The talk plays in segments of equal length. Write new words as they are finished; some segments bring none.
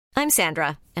I'm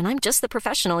Sandra, and I'm just the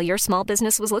professional your small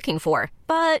business was looking for.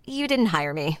 But you didn't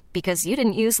hire me because you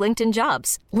didn't use LinkedIn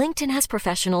Jobs. LinkedIn has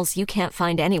professionals you can't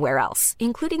find anywhere else,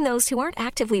 including those who aren't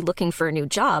actively looking for a new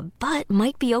job, but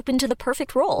might be open to the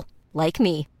perfect role, like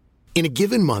me. In a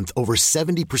given month, over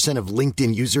 70% of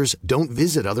LinkedIn users don't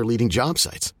visit other leading job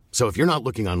sites. So if you're not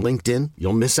looking on LinkedIn,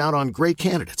 you'll miss out on great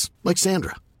candidates like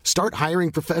Sandra. Start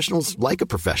hiring professionals like a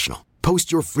professional.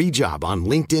 Post your free job on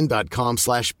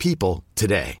linkedin.com/people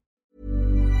today.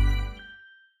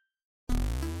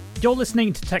 You're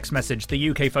listening to Text Message,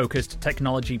 the UK-focused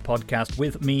technology podcast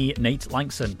with me, Nate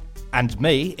Langston. And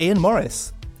me, Ian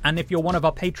Morris. And if you're one of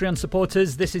our Patreon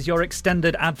supporters, this is your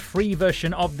extended ad-free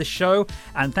version of the show.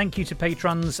 And thank you to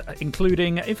patrons,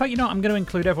 including... In fact, I'm going to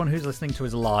include everyone who's listening to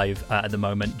us live at the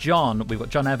moment. We've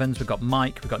got John Evans, we've got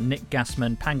Mike, we've got Nick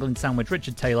Gassman, Pangolin Sandwich,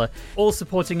 Richard Taylor, all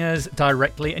supporting us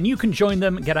directly. And you can join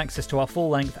them, get access to our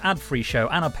full-length ad-free show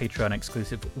and our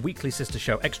Patreon-exclusive weekly sister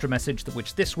show, Extra Message,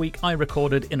 which this week I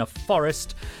recorded in a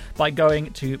forest by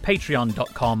going to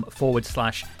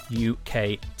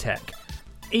patreon.com/UK Tech.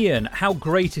 Ian, how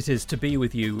great it is to be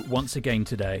with you once again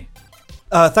today.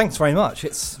 Thanks very much.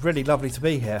 It's really lovely to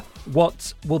be here.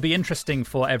 What will be interesting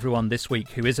for everyone this week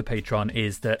who is a patron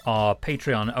is that our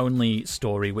Patreon-only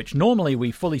story, which normally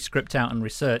we fully script out and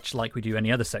research like we do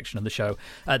any other section of the show,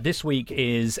 this week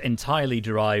is entirely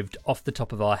derived off the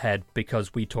top of our head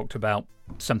because we talked about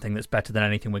something that's better than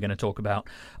anything we're going to talk about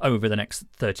over the next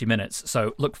 30 minutes.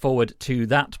 So look forward to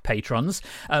that, patrons.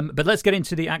 But let's get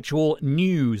into the actual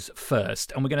news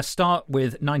first. And we're going to start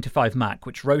with 9to5Mac,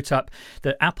 which wrote up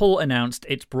that Apple announced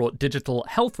it's brought digital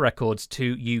health records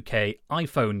to UK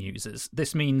iPhone users.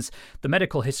 This means the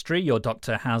medical history your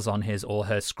doctor has on his or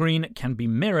her screen can be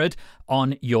mirrored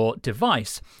on your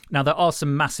device. Now, there are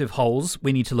some massive holes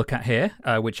we need to look at here,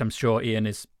 which I'm sure, Ian,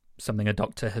 is something a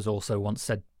doctor has also once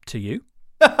said to you.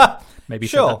 Maybe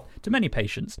sure. To many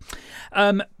patients.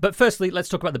 But firstly, let's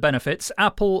talk about the benefits.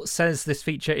 Apple says this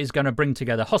feature is going to bring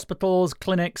together hospitals,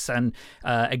 clinics, and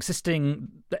existing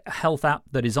health app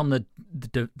that is on the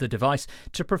device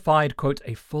to provide, quote,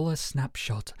 a fuller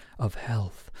snapshot of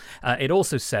health. It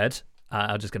also said,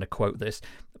 I'm just going to quote this,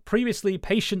 previously,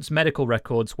 patients' medical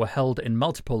records were held in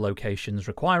multiple locations,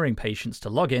 requiring patients to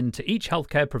log in to each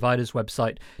healthcare provider's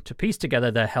website to piece together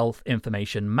their health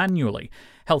information manually.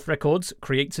 Health records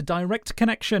creates a direct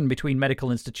connection between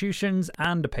medical institutions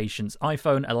and a patient's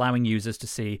iPhone, allowing users to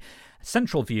see a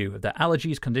central view of their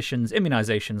allergies, conditions,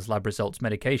 immunizations, lab results,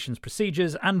 medications,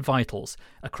 procedures, and vitals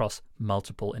across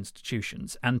multiple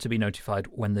institutions, and to be notified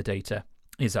when the data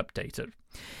is updated.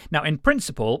 Now, in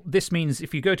principle, this means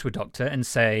if you go to a doctor and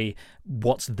say,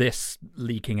 what's this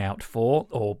leaking out for?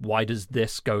 Or why does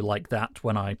this go like that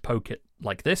when I poke it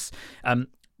like this?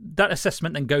 That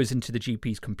assessment then goes into the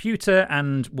GP's computer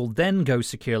and will then go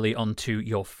securely onto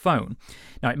your phone.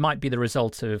 Now, it might be the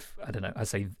result of, I don't know, I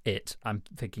say I'm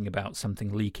thinking about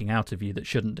something leaking out of you that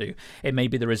shouldn't do. It may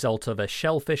be the result of a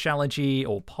shellfish allergy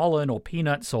or pollen or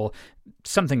peanuts or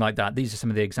something like that. These are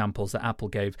some of the examples that Apple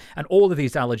gave. And all of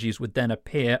these allergies would then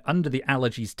appear under the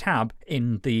allergies tab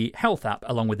in the health app,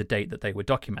 along with the date that they were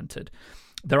documented.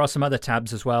 There are some other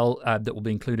tabs as well that will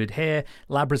be included here.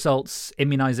 Lab results,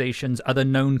 immunizations, other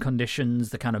known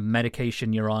conditions, the kind of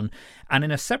medication you're on. And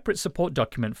in a separate support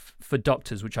document for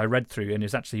doctors, which I read through and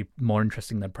is actually more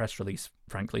interesting than press release,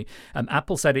 frankly,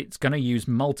 Apple said it's going to use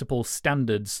multiple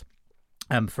standards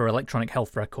for electronic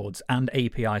health records and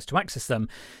APIs to access them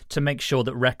to make sure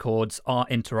that records are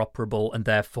interoperable and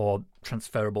therefore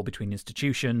transferable between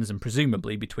institutions and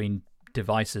presumably between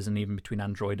devices and even between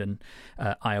Android and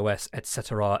iOS,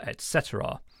 etc.,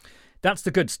 etc. That's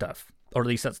the good stuff, or at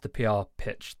least that's the PR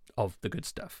pitch of the good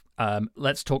stuff.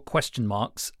 Let's talk question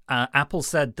marks. Apple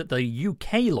said that the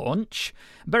UK launch,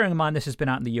 bearing in mind this has been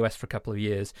out in the US for a couple of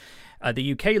years,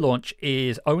 the UK launch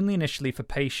is only initially for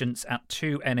patients at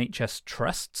 2 NHS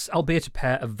trusts, albeit a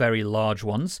pair of very large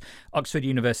ones. Oxford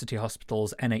University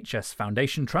Hospital's NHS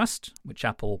Foundation Trust, which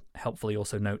Apple helpfully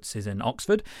also notes is in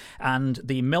Oxford, and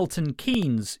the Milton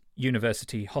Keynes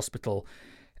University Hospital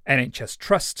NHS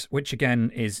Trust, which again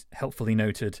is helpfully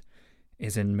noted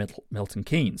is in Milton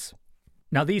Keynes.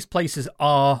 Now, these places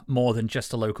are more than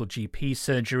just a local GP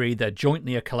surgery. They're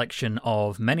jointly a collection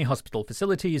of many hospital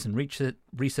facilities and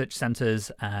research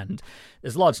centres, and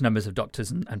there's large numbers of doctors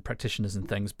and practitioners and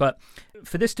things. But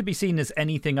for this to be seen as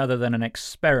anything other than an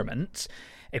experiment,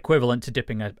 equivalent to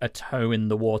dipping a toe in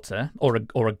the water, or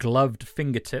a gloved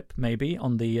fingertip, maybe,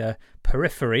 on the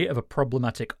periphery of a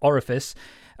problematic orifice,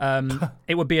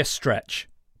 it would be a stretch.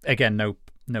 Again, no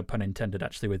pun intended,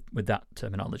 actually, with that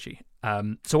terminology.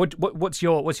 So what's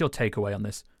your takeaway on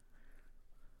this?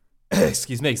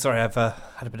 Excuse me, sorry, I've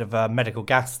had a bit of medical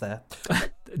gas there.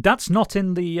 That's not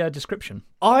in the description.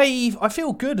 I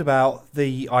feel good about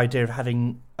the idea of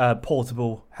having a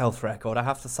portable health record, I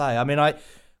have to say. I mean,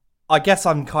 I guess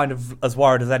I'm kind of as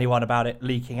worried as anyone about it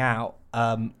leaking out.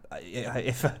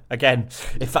 If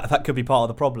that could be part of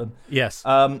the problem. Yes.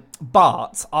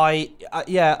 But I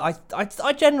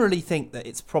generally think that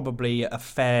it's probably a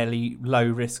fairly low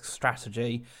risk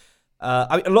strategy.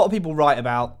 I mean, a lot of people write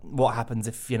about what happens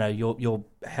if you're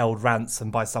held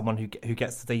ransom by someone who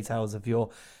gets the details of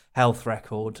your health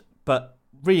record. But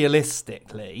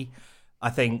realistically,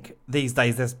 I think these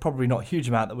days there's probably not a huge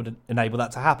amount that would enable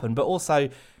that to happen. But also,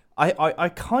 I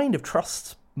kind of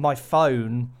trust my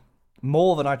phone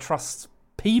more than I trust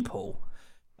people.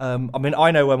 I mean, I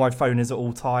know where my phone is at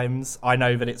all times. I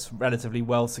know that it's relatively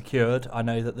well secured. I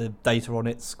know that the data on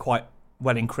it's quite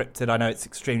well encrypted. I know it's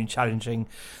extremely challenging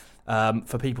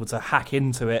for people to hack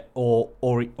into it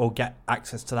or get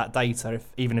access to that data,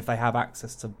 even if they have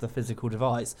access to the physical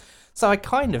device. So I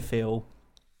kind of feel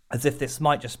as if this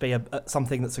might just be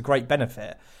something that's a great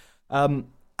benefit.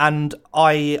 And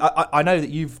I know that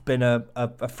you've been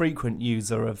a frequent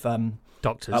user of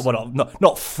doctors. Well,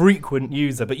 not frequent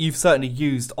user, but you've certainly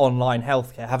used online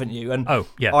healthcare, haven't you? And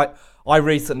I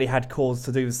recently had cause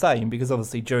to do the same because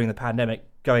obviously during the pandemic,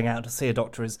 going out to see a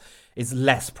doctor is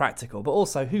less practical. But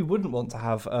also, who wouldn't want to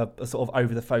have a sort of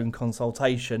over the phone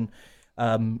consultation?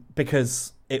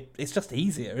 Because it's just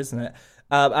easier, isn't it?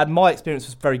 And my experience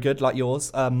was very good, like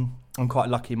yours. I'm quite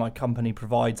lucky. My company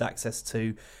provides access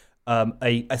to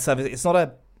a service.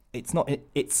 It's not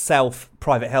itself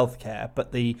private healthcare,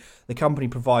 but the company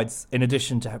provides, in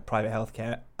addition to private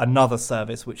healthcare, another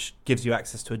service which gives you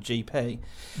access to a GP.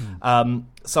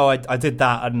 So I did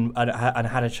that and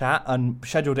had a chat and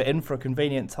scheduled it in for a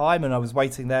convenient time, and I was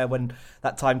waiting there when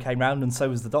that time came round, and so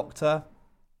was the doctor.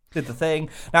 Did the thing.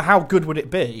 Now, how good would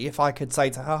it be if I could say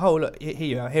to her, "Oh, look,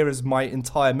 here is my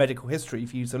entire medical history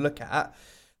for you to look at."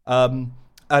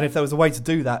 And if there was a way to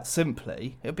do that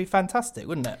simply, it would be fantastic,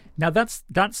 wouldn't it? Now, that's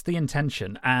the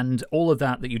intention. And all of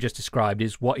that you just described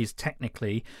is what is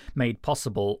technically made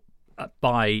possible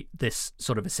by this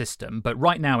sort of a system. But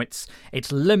right now, it's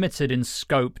limited in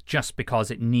scope just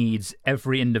because it needs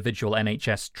every individual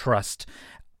NHS trust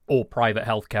or private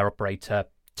healthcare operator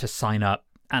to sign up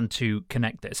and to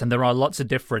connect this. And there are lots of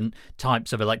different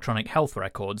types of electronic health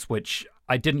records, which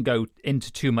I didn't go into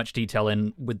too much detail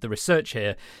in with the research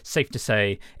here. Safe to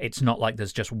say, it's not like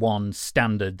there's just one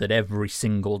standard that every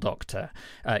single doctor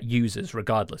uses,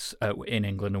 regardless, in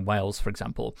England and Wales, for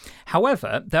example.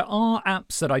 However, there are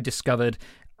apps that I discovered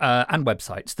and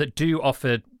websites that do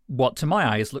offer what to my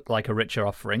eyes look like a richer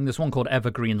offering. There's one called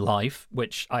Evergreen Life,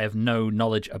 which I have no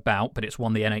knowledge about, but it's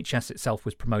one the NHS itself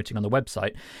was promoting on the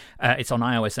website. It's on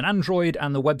iOS and Android,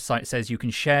 and the website says you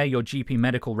can share your GP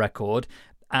medical record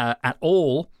at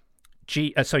all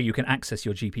so you can access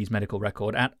your GP's medical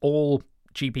record at all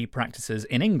GP practices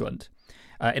in England.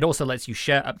 It also lets you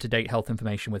share up-to-date health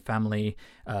information with family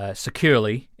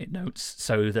securely, it notes,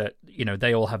 so that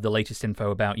they all have the latest info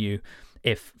about you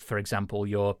if, for example,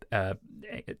 you're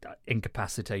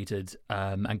incapacitated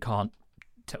and can't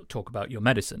talk about your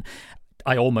medicine.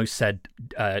 I almost said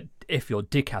if you're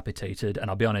decapitated, and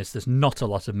I'll be honest, there's not a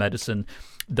lot of medicine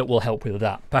that will help with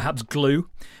that. Perhaps glue,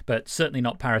 but certainly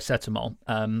not paracetamol.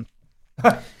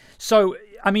 So,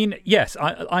 I mean, yes,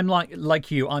 I'm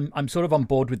like you. I'm sort of on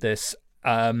board with this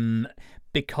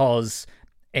because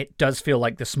it does feel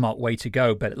like the smart way to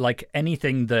go. But like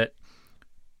anything that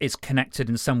is connected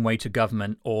in some way to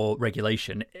government or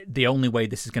regulation, the only way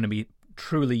this is going to be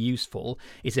truly useful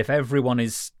is if everyone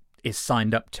is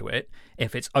signed up to it,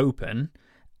 if it's open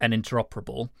and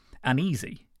interoperable and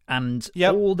easy. And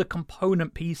all the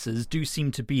component pieces do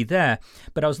seem to be there.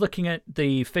 But I was looking at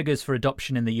the figures for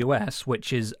adoption in the US,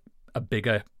 which is a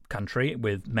bigger country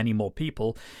with many more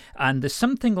people, and there's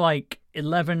something like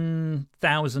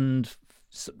 11,000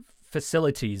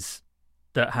 facilities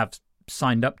that have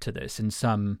signed up to this in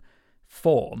some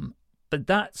form. But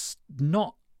that's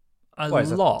not a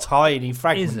lot. A tiny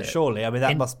fragment, surely. I mean,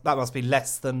 that must be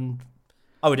less than.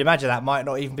 I would imagine that might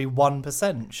not even be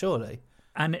 1%, surely.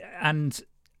 And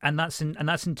that's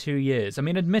in 2 years. I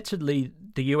mean, admittedly,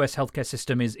 the US healthcare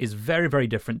system is very, very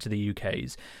different to the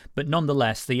UK's, but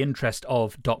nonetheless, the interest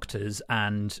of doctors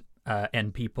and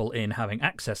people in having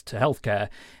access to healthcare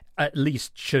at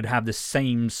least should have the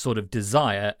same sort of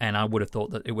desire, and I would have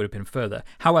thought that it would have been further.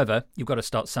 However, you've got to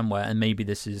start somewhere, and maybe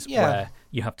this is where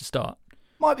you have to start.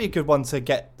 Might be a good one to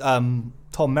get Tom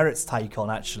Merritt's take on,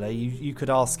 actually. You could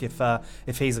ask if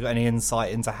he's got any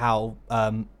insight into how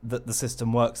the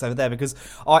system works over there, because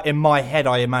in my head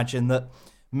I imagine that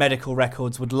medical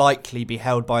records would likely be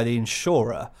held by the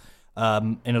insurer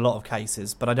in a lot of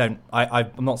cases. But I'm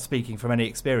not speaking from any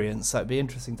experience, so it'd be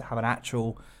interesting to have an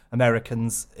actual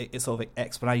Americans sort of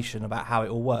explanation about how it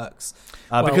all works,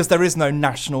 because there is no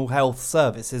national health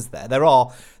service, is there? There are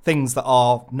things that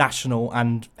are national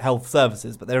and health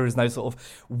services, but there is no sort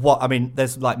of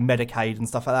there's like Medicaid and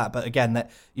stuff like that, but again,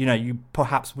 that you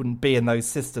perhaps wouldn't be in those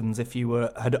systems if you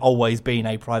had always been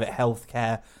a private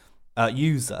healthcare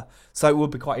user. So it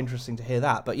would be quite interesting to hear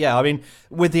that. But yeah, I mean,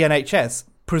 with the NHS,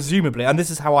 presumably, and this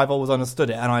is how I've always understood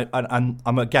it, and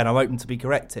I'm open to be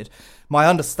corrected. My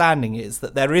understanding is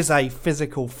that there is a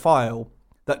physical file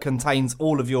that contains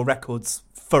all of your records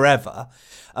forever,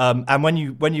 and when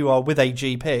you are with a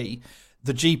GP,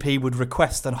 the GP would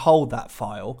request and hold that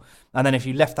file, and then if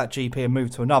you left that GP and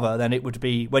moved to another, then it would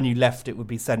be, when you left, it would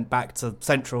be sent back to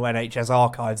central NHS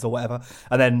archives or whatever,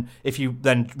 and then if you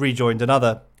then rejoined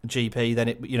another GP, then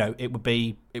it would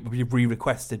be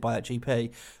re-requested by that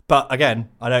GP. But again,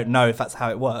 I don't know if that's how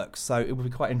it works, so it would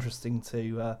be quite interesting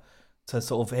to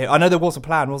sort of hear. I know there was a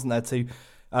plan, wasn't there, to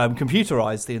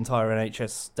computerise the entire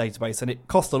NHS database, and it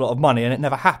cost a lot of money, and it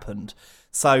never happened.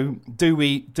 So do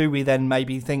we then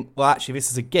maybe think, well, actually,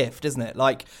 this is a gift, isn't it?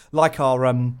 Like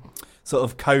our sort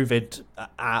of COVID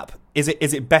app. Is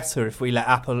it better if we let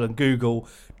Apple and Google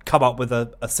come up with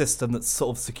a system that's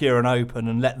sort of secure and open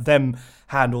and let them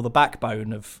handle the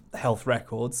backbone of health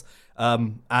records,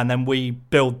 and then we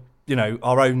build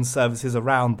our own services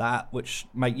around that which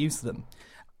make use of them?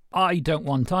 I don't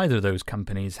want either of those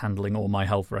companies handling all my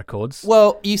health records.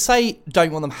 Well, you say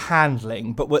don't want them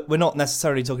handling, but we're not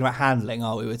necessarily talking about handling,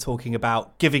 are we? We're talking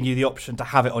about giving you the option to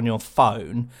have it on your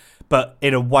phone, but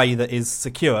in a way that is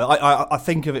secure. I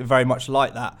think of it very much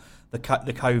like that, the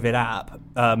COVID app,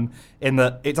 in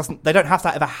that they don't have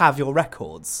to ever have your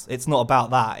records. It's not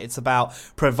about that. It's about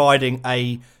providing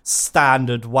a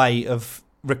standard way of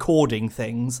recording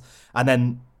things, and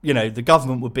then the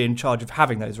government would be in charge of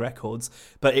having those records,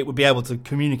 but it would be able to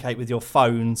communicate with your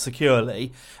phone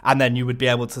securely, and then you would be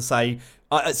able to say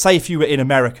if you were in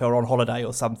America or on holiday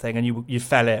or something and you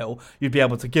fell ill, you'd be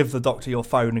able to give the doctor your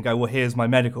phone and go, well, here's my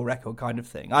medical record, kind of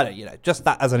thing. Just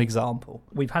that as an example.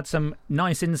 We've had some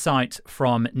nice insight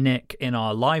from Nick in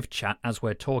our live chat as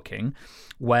we're talking,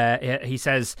 where he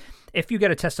says, if you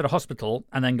get a test at a hospital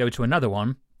and then go to another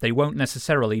one, they won't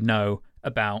necessarily know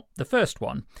about the first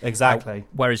one. Exactly.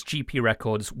 Whereas GP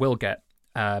records will get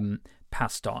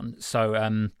passed on.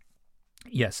 So,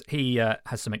 yes, he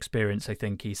has some experience, I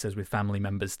think, he says, with family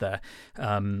members there.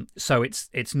 So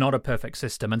it's not a perfect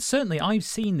system. And certainly I've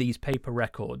seen these paper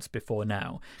records before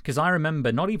now, because I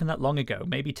remember not even that long ago,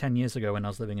 maybe 10 years ago when I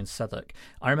was living in Southwark,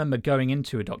 I remember going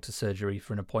into a doctor's surgery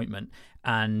for an appointment,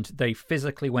 and they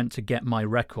physically went to get my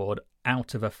record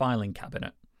out of a filing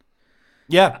cabinet.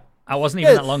 Yeah. I wasn't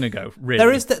even that long ago, really.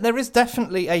 There is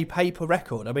definitely a paper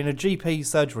record. I mean, a GP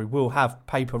surgery will have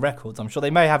paper records. I'm sure they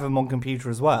may have them on computer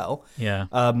as well. Yeah.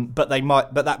 But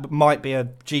that might be a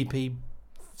GP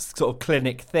sort of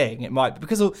clinic thing. It might,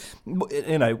 because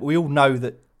we all know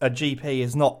that a GP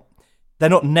is not. They're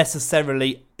not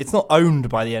necessarily. It's not owned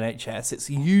by the NHS. It's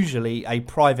usually a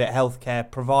private healthcare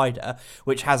provider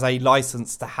which has a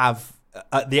license to have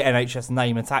the NHS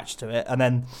name attached to it, and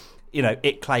then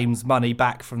it claims money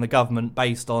back from the government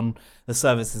based on the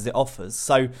services it offers.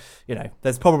 So,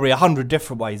 there's probably 100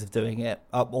 different ways of doing it,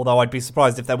 although I'd be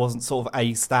surprised if there wasn't sort of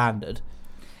a standard.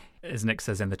 As Nick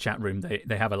says in the chat room,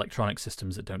 they have electronic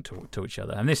systems that don't talk to each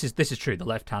other. And this is true. The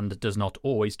left hand does not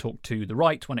always talk to the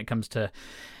right when it comes to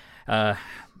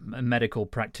medical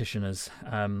practitioners.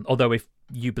 Although if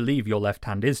you believe your left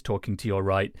hand is talking to your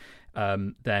right,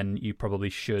 then you probably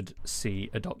should see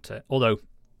a doctor. Although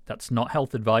that's not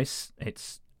health advice,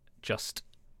 it's just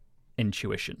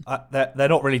intuition. They're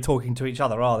not really talking to each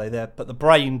other, are they? But the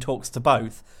brain talks to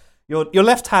both. Your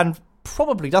left hand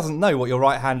probably doesn't know what your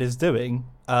right hand is doing,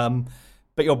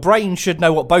 but your brain should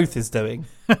know what both is doing.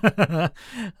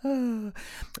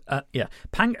 Yeah.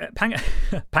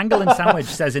 Pangolin Sandwich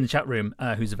says in the chat room,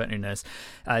 who's a veterinary nurse,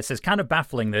 it says, kind of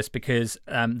baffling this because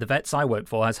the vets I work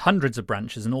for has hundreds of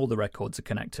branches and all the records are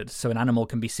connected. So an animal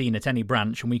can be seen at any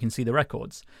branch and we can see the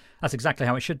records. That's exactly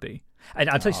how it should be. And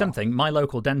I'll tell you something, my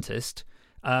local dentist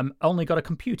only got a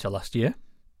computer last year.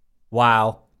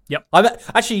 Wow. Yep.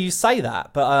 Actually, you say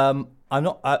that, but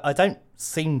I don't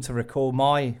seem to recall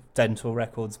my dental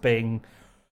records being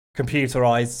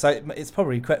computerized, so it's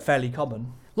probably quite fairly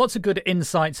common. Lots of good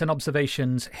insights and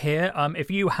observations here.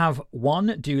 If you have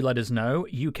one, do let us know.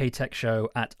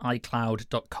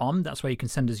 uktechshow@icloud.com. That's where you can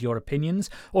send us your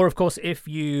opinions. Or, of course, if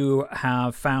you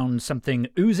have found something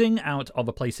oozing out of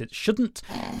a place it shouldn't,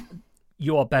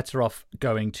 you are better off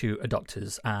going to a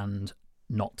doctor's and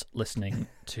not listening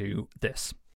to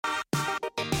this.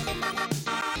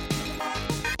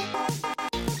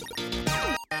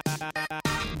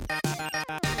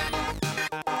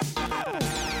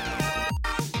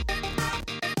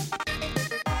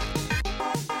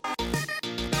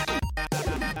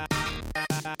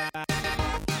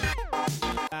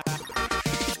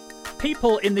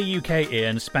 People in the UK,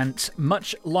 Ian, spent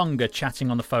much longer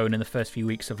chatting on the phone in the first few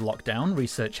weeks of lockdown,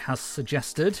 research has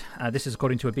suggested. This is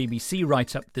according to a BBC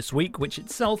write-up this week, which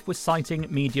itself was citing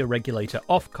media regulator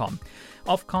Ofcom.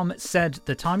 Ofcom said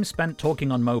the time spent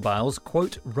talking on mobiles,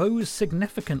 quote, rose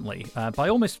significantly, by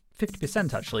almost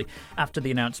 50% actually, after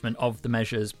the announcement of the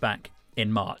measures back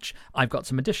in March. I've got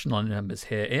some additional numbers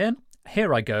here, Ian.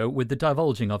 Here I go with the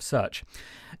divulging of such.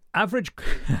 Average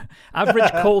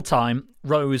call time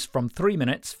rose from 3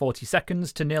 minutes 40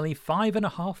 seconds to nearly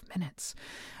 5.5 minutes.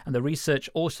 And the research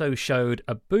also showed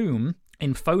a boom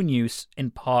in phone use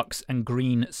in parks and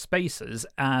green spaces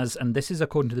as, and this is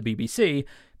according to the BBC,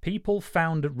 people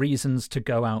found reasons to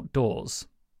go outdoors.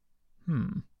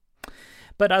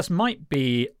 But as might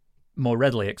be more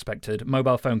readily expected,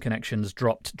 mobile phone connections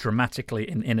dropped dramatically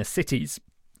in inner cities.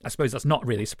 I suppose that's not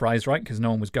really a surprise, right? Because no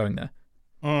one was going there.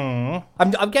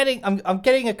 I'm getting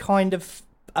a kind of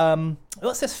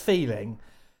what's this feeling?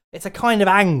 It's a kind of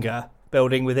anger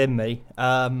building within me.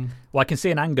 Well, I can see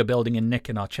an anger building in Nick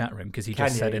in our chat room because he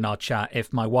just said in our chat,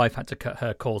 if my wife had to cut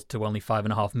her calls to only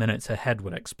 5.5 minutes, her head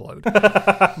would explode.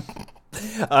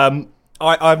 I'm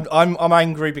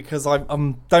angry because I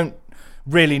don't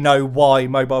really know why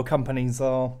mobile companies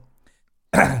are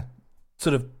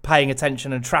sort of paying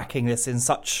attention and tracking this in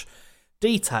such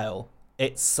detail.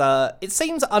 It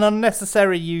seems an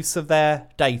unnecessary use of their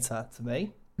data to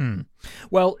me.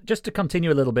 Well, just to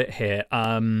continue a little bit here,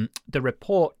 the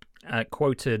report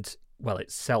quoted,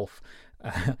 itself,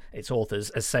 its authors,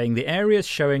 as saying the areas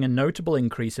showing a notable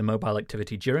increase in mobile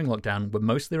activity during lockdown were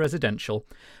mostly residential,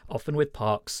 often with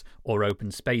parks or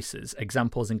open spaces.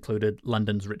 Examples included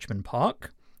London's Richmond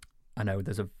Park. I know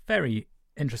there's a very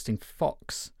interesting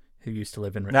fox who used to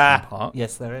live in Richmond Park.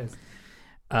 Yes, there is.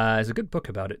 There's a good book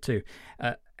about it too.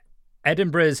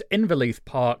 Edinburgh's Inverleith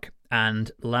Park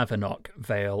and Lavernock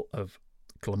Vale of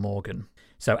Glamorgan.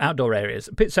 So outdoor areas.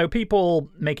 So people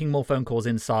making more phone calls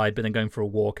inside, but then going for a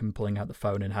walk and pulling out the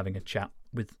phone and having a chat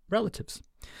with relatives.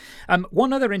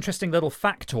 One other interesting little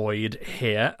factoid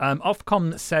here.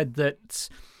 Ofcom said that...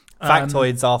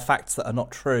 factoids are facts that are not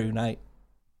true, Nate.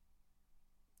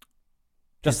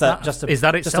 Is that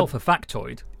itself a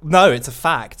factoid? No, it's a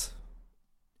fact.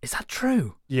 Is that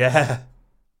true? Yeah.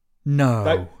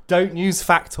 No. Don't use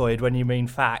factoid when you mean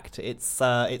fact. It's.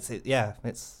 So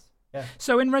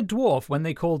in Red Dwarf, when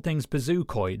they called things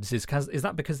bazookoids, is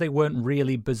that because they weren't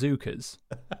really bazookas?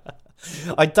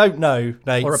 I don't know,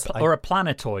 Nate. Or a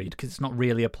planetoid, because it's not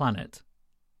really a planet.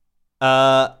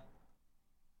 That's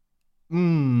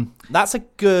a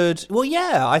good... Well,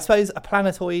 yeah, I suppose a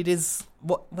planetoid is...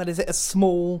 What is it? A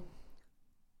small...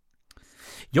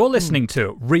 You're listening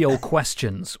to Real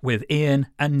Questions with Ian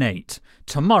and Nate.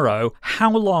 Tomorrow,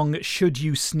 how long should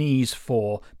you sneeze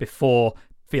for before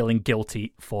feeling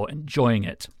guilty for enjoying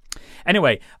it?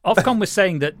 Anyway, Ofcom was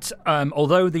saying that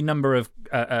although the number of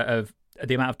the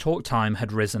amount of talk time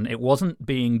had risen, it wasn't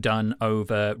being done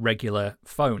over regular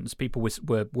phones. People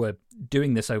were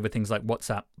doing this over things like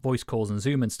WhatsApp, voice calls and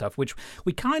Zoom and stuff, which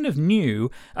we kind of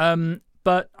knew.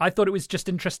 But I thought it was just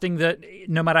interesting that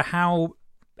no matter how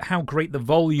great the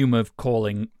volume of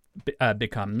calling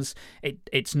becomes,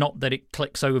 it's not that it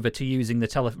clicks over to using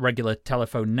the regular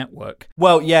telephone network.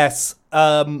 Well, yes.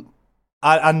 I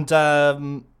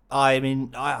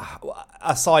mean,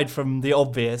 aside from the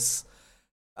obvious,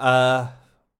 yeah.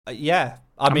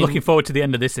 I'm looking forward to the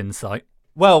end of this insight.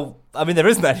 Well, I mean, there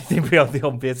isn't anything beyond the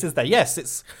obvious, is there? Yes,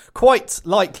 it's quite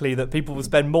likely that people will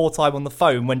spend more time on the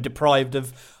phone when deprived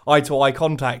of eye-to-eye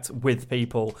contact with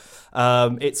people.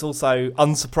 It's also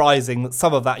unsurprising that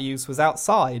some of that use was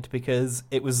outside because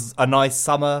it was a nice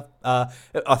summer. I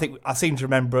seem to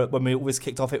remember when we always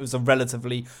kicked off, it was a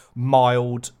relatively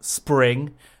mild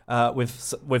spring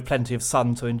with plenty of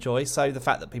sun to enjoy. So the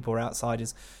fact that people were outside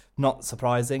is not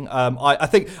surprising. I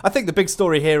think the big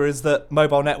story here is that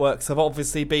mobile networks have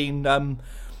obviously been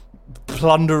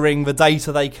plundering the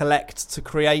data they collect to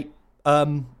create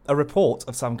a report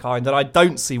of some kind, and I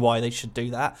don't see why they should do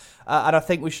that. And I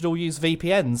think we should all use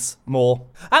VPNs more.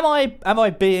 Am I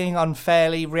being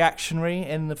unfairly reactionary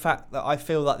in the fact that I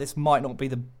feel that this might not be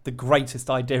the greatest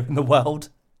idea in the world?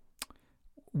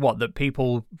 What, that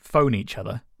people phone each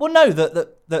other? Well, no,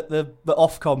 that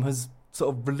Ofcom has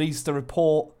sort of released a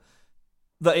report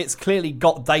that it's clearly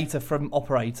got data from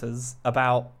operators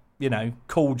about,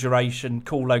 call duration,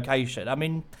 call location. I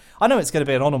mean, I know it's going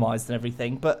to be anonymized and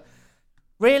everything, but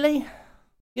really,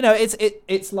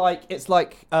 it's like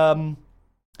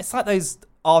those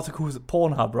articles that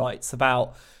Pornhub writes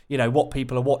about, what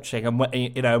people are watching, and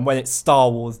when it's Star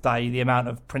Wars Day, the amount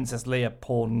of Princess Leia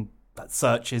porn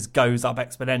searches goes up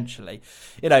exponentially.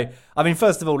 I mean,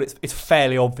 first of all, it's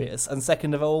fairly obvious, and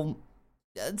second of all,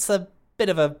 it's a bit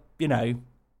of a,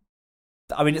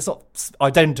 I mean, it's not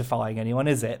identifying anyone,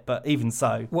 is it? But even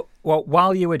so. Well,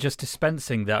 while you were just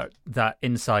dispensing that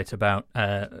insight about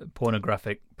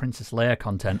pornographic Princess Leia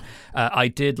content, I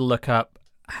did look up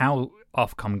how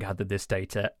Ofcom gathered this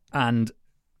data, and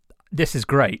this is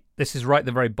great. This is right at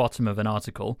the very bottom of an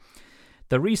article.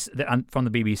 From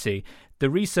the BBC, the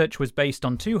research was based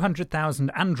on 200,000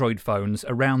 Android phones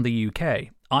around the UK.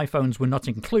 iPhones were not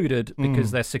included because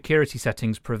their security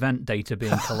settings prevent data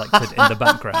being collected in the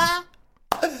background.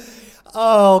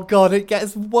 Oh, God, it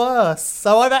gets worse.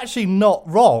 So I'm actually not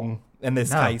wrong in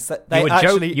this case.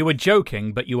 You were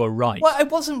joking, but you were right. Well, I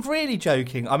wasn't really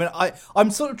joking. I mean,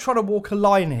 I'm sort of trying to walk a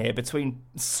line here between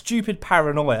stupid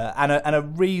paranoia and a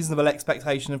reasonable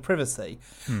expectation of privacy.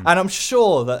 And I'm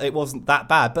sure that it wasn't that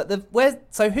bad. But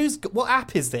what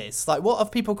app is this? Like, what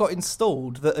have people got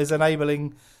installed that is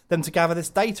enabling them to gather this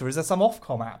data? Is there some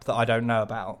Ofcom app that I don't know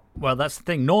about? Well, that's the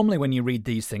thing. Normally, when you read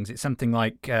these things, it's something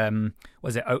like,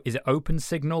 is it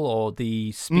OpenSignal or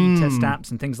the speed test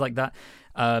apps and things like that?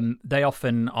 They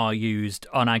often are used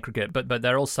on aggregate, but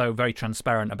they're also very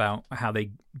transparent about how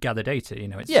they gather data.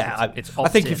 I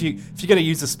think if you're going to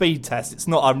use a speed test, it's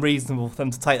not unreasonable for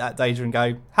them to take that data and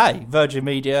go, hey, Virgin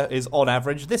Media is on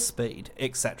average this speed,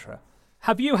 etc.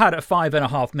 Have you had a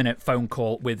 5.5-minute phone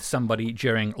call with somebody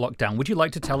during lockdown? Would you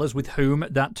like to tell us with whom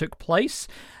that took place?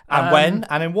 And when?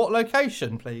 And in what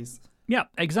location, please? Yeah,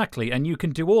 exactly. And you can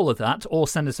do all of that or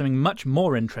send us something much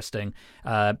more interesting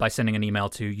by sending an email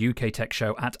to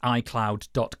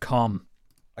uktechshow@icloud.com.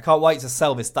 I can't wait to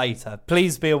sell this data.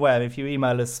 Please be aware, if you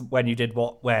email us when you did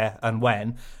what, where, and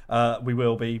when, we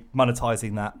will be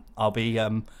monetizing that. I'll be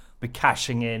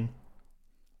cashing in.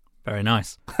 Very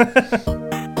nice.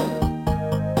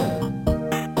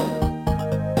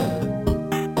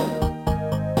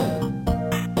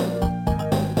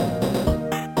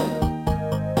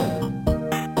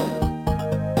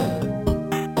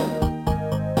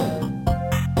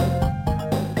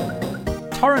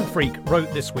 Torrent Freak wrote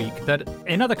this week that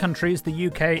in other countries, the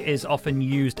UK is often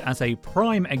used as a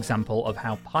prime example of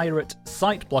how pirate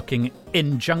site blocking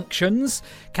injunctions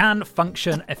can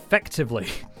function effectively.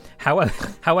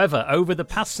 However, over the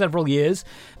past several years,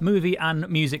 movie and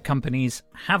music companies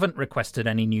haven't requested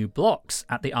any new blocks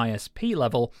at the ISP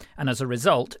level, and as a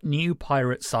result, new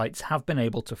pirate sites have been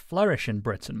able to flourish in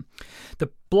Britain. The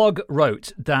blog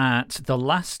wrote that the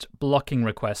last blocking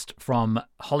request from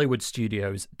Hollywood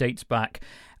studios dates back,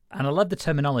 and I love the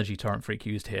terminology Torrent Freak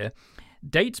used here,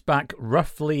 dates back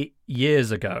roughly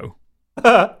years ago.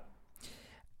 How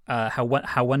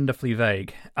wonderfully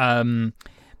vague.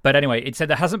 But anyway, it said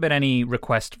there hasn't been any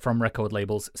request from record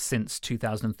labels since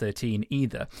 2013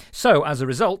 either. So, as a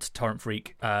result, Torrent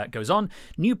Freak goes on,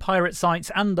 new pirate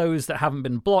sites and those that haven't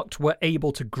been blocked were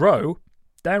able to grow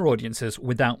their audiences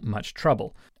without much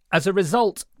trouble. As a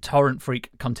result, Torrent Freak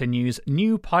continues,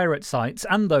 new pirate sites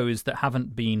and those that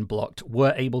haven't been blocked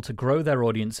were able to grow their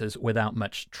audiences without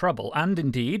much trouble. And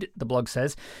indeed, the blog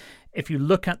says, if you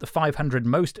look at the 500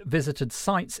 most visited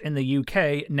sites in the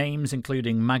UK, names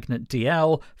including Magnet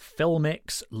DL,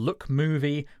 Filmix, Look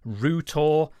Movie,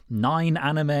 Rootor,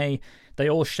 9Anime, they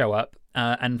all show up.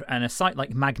 And a site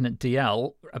like Magnet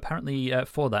DL, apparently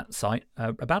for that site,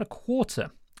 about a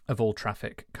quarter of all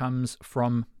traffic comes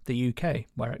from the UK,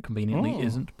 where it conveniently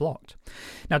isn't blocked.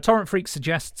 Now, Torrent Freak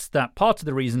suggests that part of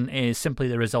the reason is simply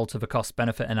the result of a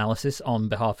cost-benefit analysis on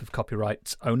behalf of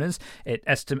copyright owners. It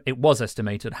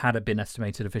had been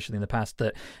estimated officially in the past,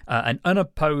 that an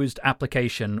unopposed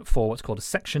application for what's called a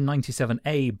Section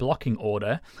 97A blocking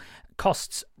order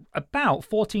costs about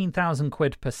 14,000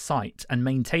 quid per site, and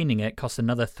maintaining it costs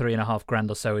another 3.5 grand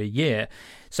or so a year.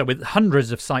 So with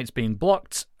hundreds of sites being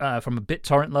blocked from a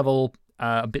BitTorrent level,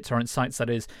 BitTorrent sites that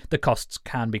is, the costs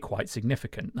can be quite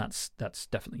significant. That's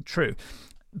definitely true.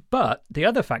 But the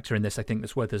other factor in this, I think,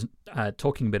 that's worth us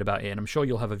talking a bit about here, and I'm sure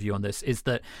you'll have a view on this, is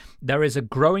that there is a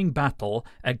growing battle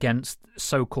against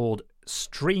so-called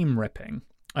stream ripping,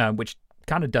 which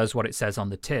kind of does what it says on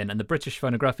the tin. And the British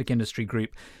Phonographic Industry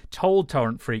Group told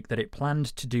Torrent Freak that it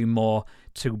planned to do more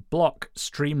to block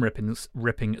stream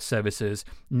ripping services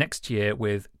next year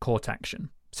with court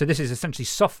action. So this is essentially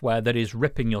software that is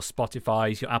ripping your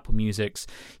Spotify's, your Apple Music's,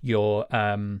 your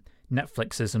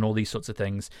Netflixes and all these sorts of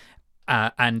things,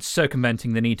 and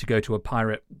circumventing the need to go to a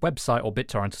pirate website or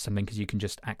BitTorrent or something, because you can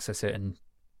just access it and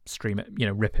stream it,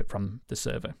 rip it from the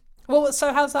server. Well,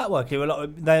 so how's that working?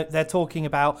 They're talking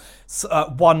about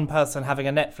one person having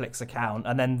a Netflix account,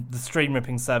 and then the stream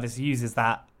ripping service uses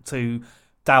that to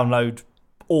download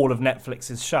all of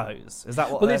Netflix's shows. Is that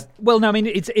what? No. I mean,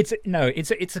 it's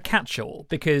a catch-all,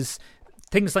 because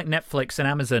things like Netflix and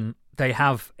Amazon, they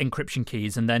have encryption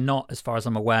keys, and they're not, as far as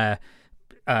I'm aware,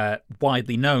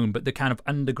 widely known, but the kind of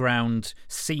underground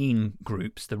scene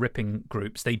groups, the ripping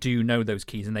groups, they do know those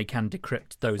keys, and they can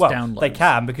decrypt those downloads. They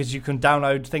can, because you can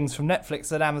download things from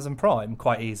Netflix and Amazon Prime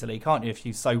quite easily, can't you, if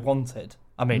you so wanted?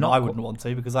 I mean, I wouldn't want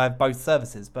to, because I have both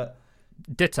services, but...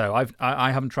 Ditto.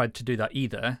 I haven't tried to do that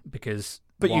either, because...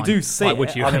 But you do see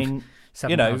it. You I mean,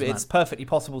 it's perfectly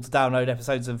possible to download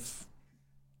episodes of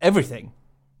everything.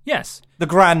 Yes. The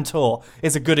Grand Tour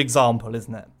is a good example,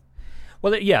 isn't it?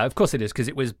 Well, yeah, of course it is, because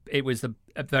it was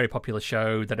a very popular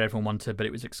show that everyone wanted, but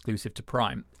it was exclusive to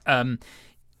Prime.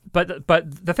 But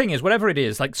the thing is, whatever it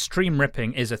is, like, stream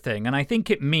ripping is a thing, and I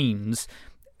think it means,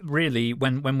 really,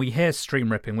 when we hear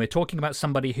stream ripping, we're talking about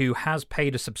somebody who has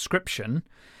paid a subscription,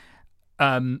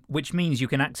 which means you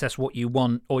can access what you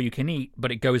want or you can eat,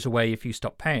 but it goes away if you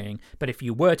stop paying. But if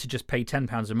you were to just pay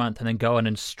 £10 a month and then go on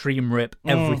and stream rip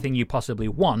everything you possibly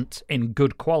want in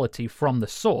good quality from the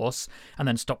source and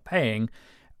then stop paying,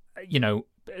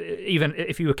 even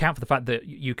if you account for the fact that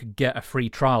you could get a free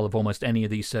trial of almost any of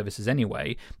these services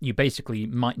anyway, you basically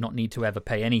might not need to ever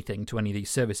pay anything to any of these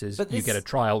services. You get a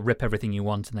trial, rip everything you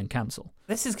want, and then cancel.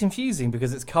 This is confusing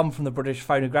because it's come from the British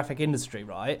phonographic industry,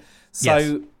 right? So...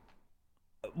 Yes.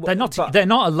 They're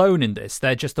not alone in this.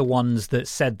 They're just the ones that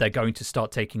said they're going to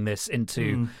start taking this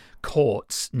into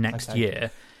courts next year.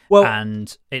 Well,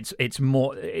 and it's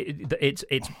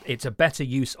a better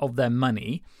use of their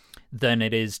money than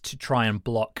it is to try and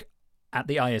block, at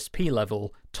the ISP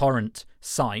level, torrent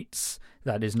sites.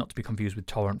 That is not to be confused with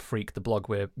Torrent Freak, the blog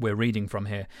we're reading from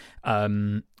here.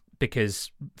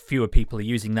 Because fewer people are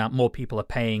using that, more people are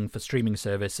paying for streaming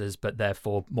services, but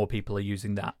therefore more people are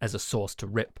using that as a source to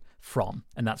rip from,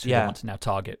 and that's who they want to now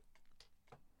target.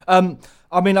 I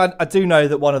mean, I do know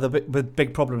that one of the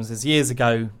big problems is, years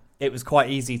ago, it was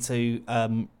quite easy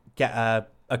to get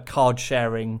a card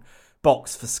sharing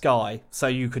box for Sky, so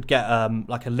you could get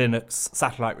like a Linux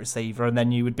satellite receiver, and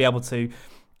then you would be able to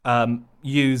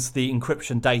use the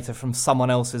encryption data from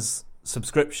someone else's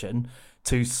subscription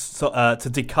to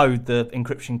decode the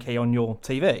encryption key on your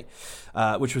TV,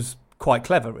 which was quite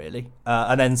clever, really.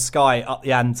 And then Sky upped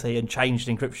the ante and changed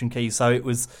the encryption key, so it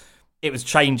was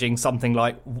changing something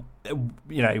like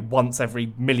once every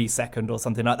millisecond or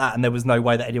something like that, and there was no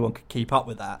way that anyone could keep up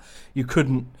with that. You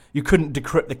couldn't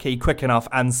decrypt the key quick enough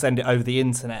and send it over the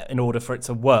internet in order for it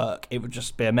to work. It would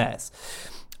just be a mess.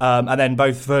 And then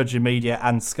both Virgin Media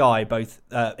and Sky both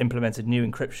implemented new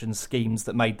encryption schemes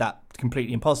that made that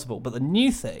completely impossible. But the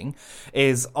new thing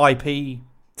is IP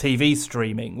TV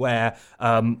streaming, where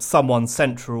someone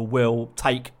central will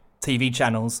take TV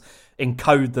channels,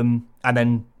 encode them, and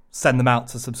then send them out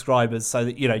to subscribers, so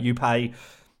that you pay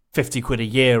 £50 a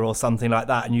year or something like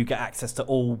that, and you get access to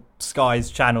all Sky's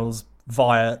channels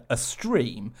via a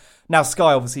stream. Now,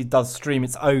 Sky obviously does stream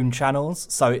its own channels,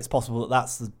 so it's possible that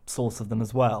that's the source of them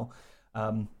as well,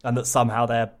 and that somehow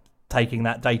they're taking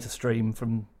that data stream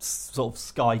from sort of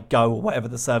Sky Go or whatever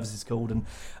the service is called,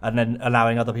 and then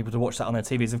allowing other people to watch that on their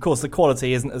TVs. Of course, the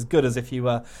quality isn't as good as if you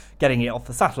were getting it off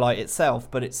the satellite itself,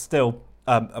 but it's still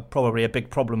probably a big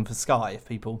problem for Sky if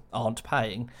people aren't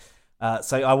paying.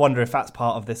 So I wonder if that's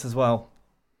part of this as well.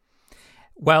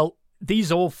 Well, these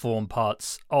all form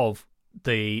parts of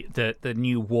the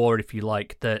new war, if you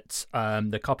like, that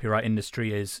the copyright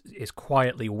industry is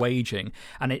quietly waging,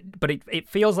 and it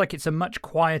feels like it's a much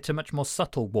quieter, much more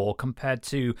subtle war compared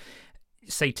to,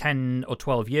 say, 10 or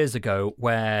 12 years ago,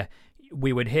 where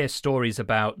we would hear stories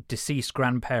about deceased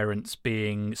grandparents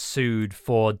being sued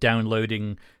for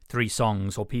downloading 3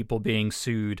 songs, or people being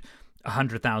sued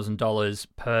 $100,000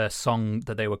 per song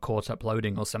that they were caught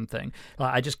uploading or something.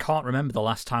 Like, I just can't remember the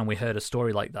last time we heard a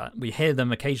story like that. We hear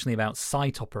them occasionally about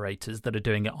site operators that are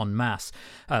doing it en masse.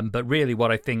 But really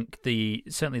what I think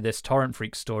certainly this Torrent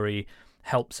Freak story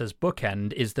helps us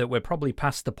bookend is that we're probably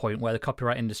past the point where the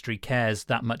copyright industry cares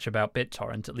that much about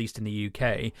BitTorrent, at least in the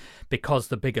UK, because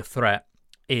the bigger threat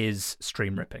is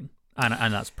stream ripping.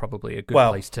 And that's probably a good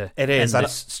place to end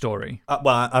this story.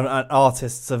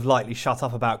 Artists have lightly shut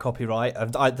up about copyright.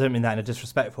 I don't mean that in a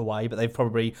disrespectful way, but they've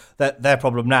probably their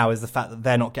problem now is the fact that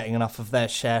they're not getting enough of their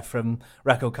share from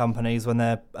record companies when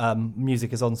their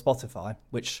music is on Spotify,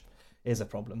 which is a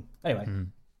problem. Anyway.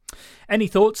 Any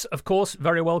thoughts, of course,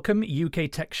 very welcome.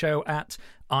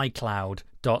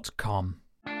 uktechshow@icloud.com.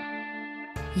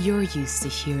 You're used to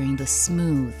hearing the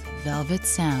smooth, velvet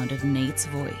sound of Nate's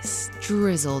voice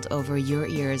drizzled over your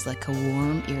ears like a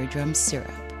warm eardrum syrup,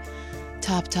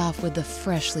 topped off with the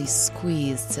freshly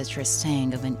squeezed citrus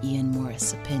tang of an Ian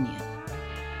Morris opinion.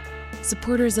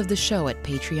 Supporters of the show at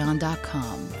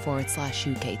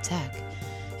patreon.com/UKTech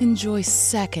enjoy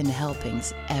second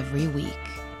helpings every week.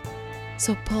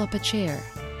 So pull up a chair,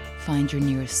 find your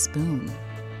nearest spoon,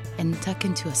 and tuck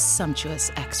into a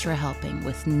sumptuous extra helping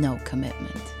with no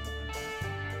commitment.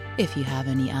 If you have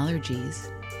any allergies,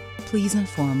 please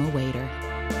inform a waiter.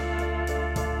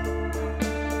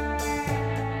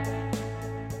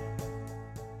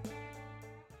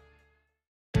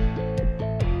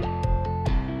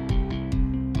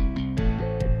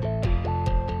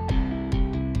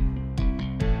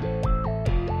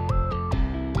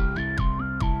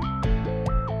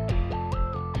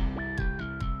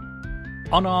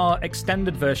 On our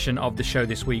extended version of the show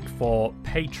this week for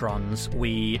patrons,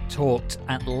 we talked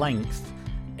at length,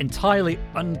 entirely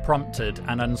unprompted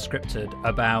and unscripted,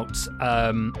 about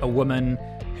a woman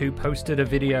who posted a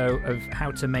video of how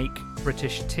to make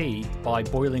British tea by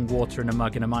boiling water in a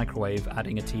mug in a microwave,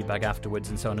 adding a tea bag afterwards,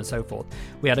 and so on and so forth.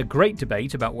 We had a great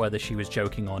debate about whether she was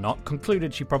joking or not,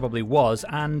 concluded she probably was,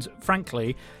 and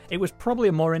frankly, it was probably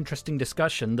a more interesting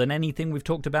discussion than anything we've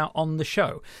talked about on the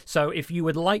show. So if you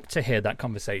would like to hear that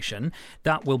conversation,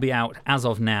 that will be out as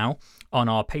of now on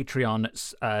our Patreon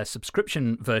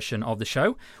subscription version of the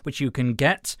show, which you can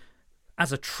get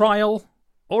as a trial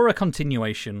or a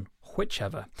continuation,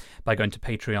 whichever, by going to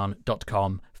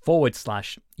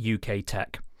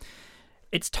patreon.com/UKTech.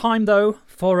 It's time, though,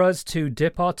 for us to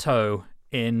dip our toe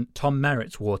in Tom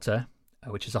Merritt's water,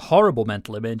 which is a horrible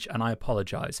mental image, and I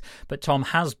apologise. But Tom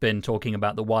has been talking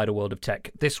about the wider world of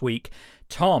tech this week.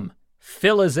 Tom,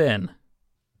 fill us in.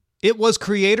 It was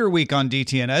Creator Week on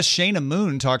DTNS. Shayna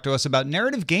Moon talked to us about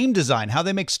narrative game design, how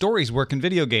they make stories work in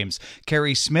video games.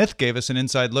 Carrie Smith gave us an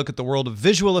inside look at the world of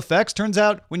visual effects. Turns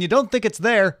out, when you don't think it's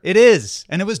there, it is,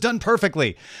 and it was done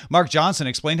perfectly. Mark Johnson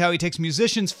explained how he takes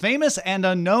musicians famous and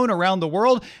unknown around the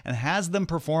world and has them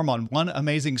perform on one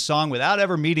amazing song without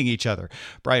ever meeting each other.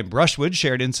 Brian Brushwood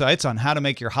shared insights on how to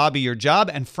make your hobby your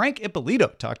job, and Frank Ippolito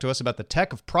talked to us about the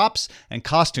tech of props and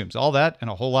costumes. All that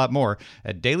and a whole lot more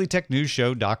at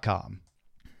dailytechnewsshow.com.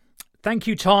 Thank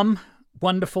you, Tom.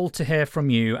 Wonderful to hear from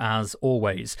you, as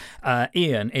always.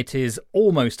 Ian, it is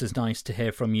almost as nice to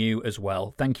hear from you as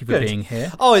well. Thank you for being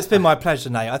here. Oh, it's been my pleasure,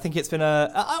 Nate. I think it's been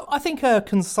a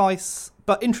concise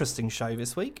but interesting show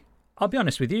this week. I'll be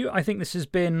honest with you. I think this has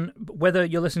been, whether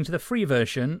you're listening to the free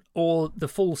version or the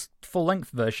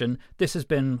full-length version, this has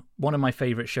been one of my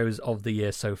favourite shows of the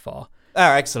year so far.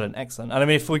 Oh, excellent. And I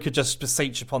mean, if we could just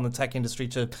beseech upon the tech industry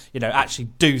to, actually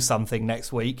do something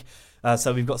next week,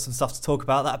 so we've got some stuff to talk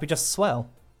about, that'd be just swell.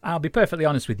 I'll be perfectly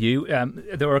honest with you.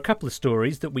 There were a couple of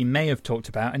stories that we may have talked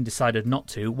about and decided not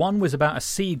to. One was about a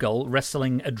seagull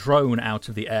wrestling a drone out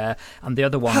of the air, and the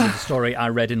other one was a story I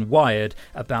read in Wired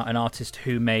about an artist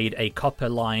who made a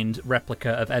copper-lined replica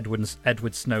of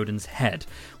Edward Snowden's head.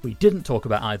 We didn't talk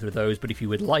about either of those, but if you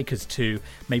would like us to,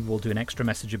 maybe we'll do an extra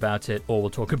message about it, or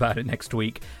we'll talk about it next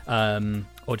week,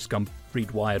 or just go and read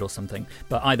Wired or something.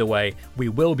 But either way, we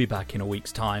will be back in a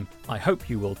week's time. I hope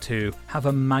you will too. Have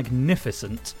a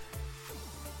magnificent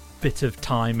bit of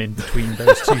time in between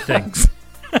those two things.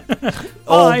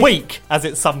 Or week, as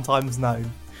it's sometimes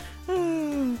known.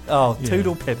 Oh,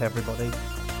 toodle pip, everybody.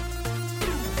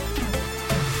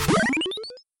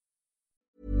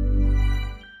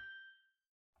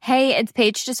 Hey, it's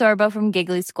Paige DeSorbo from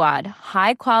Giggly Squad.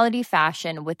 High quality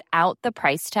fashion without the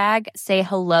price tag. Say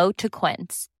hello to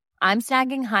Quince. I'm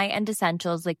snagging high-end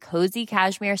essentials like cozy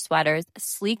cashmere sweaters,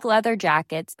 sleek leather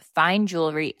jackets, fine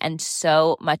jewelry, and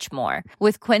so much more.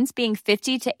 With Quince being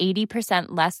 50 to 80%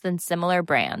 less than similar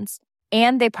brands.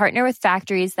 And they partner with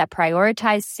factories that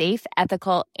prioritize safe,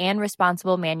 ethical, and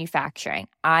responsible manufacturing.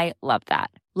 I love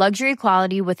that. Luxury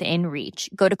quality within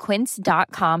reach. Go to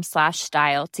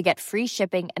quince.com/style to get free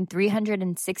shipping and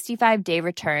 365-day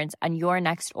returns on your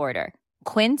next order.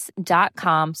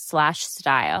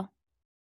 Quince.com/style.